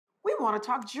want to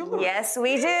talk jewelry. Yes,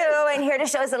 we do. And here to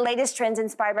show us the latest trends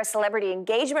inspired by celebrity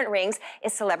engagement rings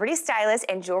is celebrity stylist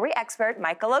and jewelry expert,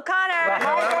 Michael O'Connor.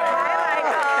 Hi,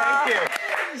 Michael. Thank you.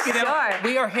 You know,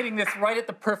 we are hitting this right at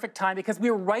the perfect time because we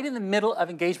are right in the middle of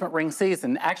engagement ring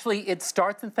season. Actually, it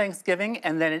starts in Thanksgiving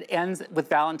and then it ends with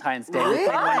Valentine's Day. Really?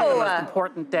 One of the most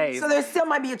important days. So there still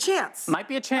might be a chance. Might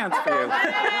be a chance for you. All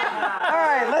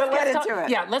right, let's get into it.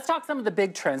 Yeah, let's talk some of the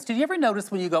big trends. Did you ever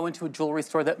notice when you go into a jewelry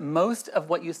store that most of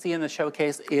what you see in the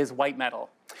showcase is white metal?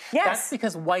 Yes. That's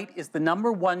because white is the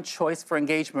 #1 choice for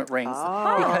engagement rings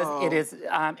because it is,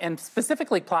 and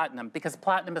specifically platinum, because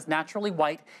platinum is naturally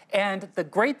white. And the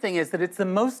great thing is that it's the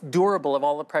most durable of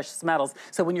all the precious metals.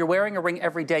 So when you're wearing a ring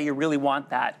every day, you really want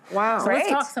that. Wow. So let's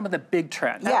talk some of the big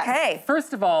trends. Yes. Okay.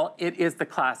 First of all, it is the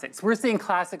classics. We're seeing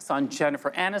classics on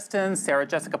Jennifer Aniston, Sarah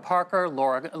Jessica Parker,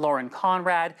 Lauren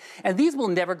Conrad, and these will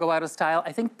never go out of style.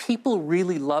 I think people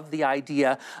really love the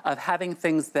idea of having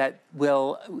things that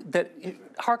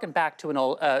harken back to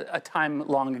a time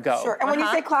long ago. Sure. And when you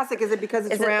say classic, is it because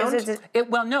it's round?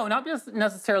 Well, no, not just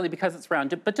necessarily because it's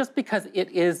round, but just because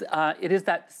it is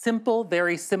that simple,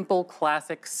 very simple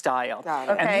classic style. Got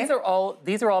it. Okay. And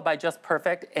these are all by Just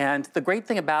Perfect. And the great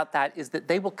thing about that is that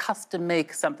they will custom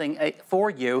make something for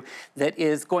you that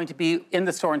is going to be in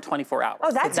the store in 24 hours.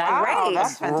 Oh, that's so great.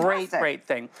 That's fantastic. Great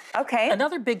thing. Okay.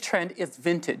 Another big trend is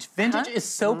vintage. Vintage is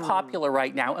so popular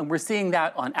right now, and we're seeing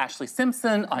that on Ashley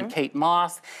Simpson, on Kate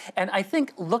Moss. And I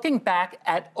think looking back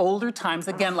at older times,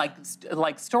 again,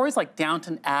 like stories like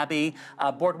Downton Abbey,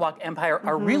 Boardwalk Empire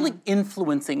are really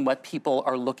influencing what people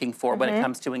are looking for when it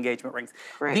comes to engagement rings.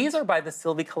 Great. These are by the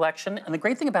Sylvie collection, and the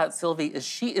great thing about Sylvie is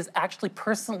she is actually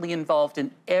personally involved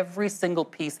in every single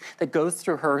piece that goes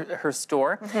through her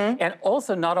store. And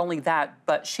also, not only that,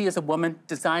 but she is a woman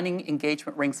designing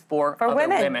engagement rings for other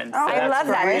women. Oh, I love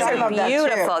that. These are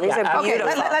beautiful. These are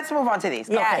beautiful. Okay, let's move on to these.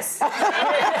 Yes.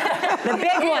 The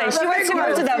big ones. She wants to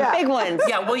go to the big ones.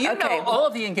 Yeah, well, you know, all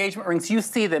of the engagement rings, you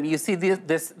see them. You see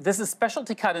this is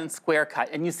specialty cut and square cut,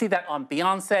 and you see that on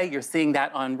Beyonce. You're seeing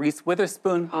that on Reese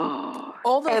Witherspoon.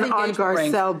 All those engagement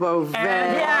rings. And on Garcelle Beauvais.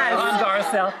 And on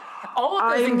Garcelle. All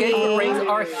of those engagement rings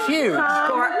are huge.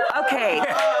 Okay.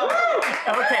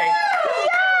 Okay.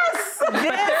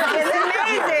 This is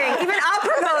amazing. Even I'll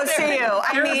propose to you.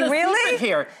 I mean, really?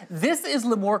 Here, this is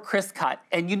L'Amour Crisscut,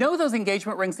 and you know those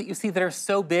engagement rings that you see that are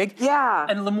so big? Yeah.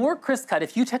 And L'Amour Crisscut,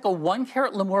 if you take a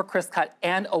 1-carat L'Amour Crisscut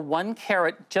and a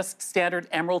 1-carat just standard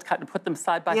emerald cut and put them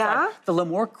side by side, the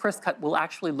L'Amour Crisscut will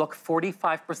actually look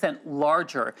 45%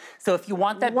 larger. So if you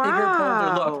want that bigger,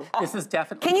 bolder look, this is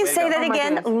definitely. Can you say that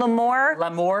again? L'Amour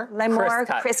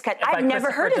Crisscut. I've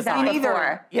never heard of that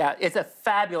before. Yeah, it's a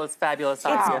fabulous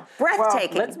idea.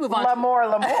 Breathtaking. Let's move on.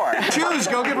 L'Amour. Choose,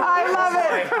 go give her. I love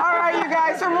it. All right, you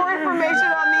guys, for more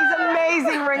information on these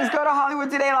amazing rings, go to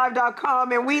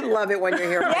HollywoodTodayLive.com, and we love it when you're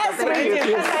here. Yes, we do.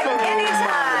 Come back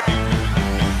anytime.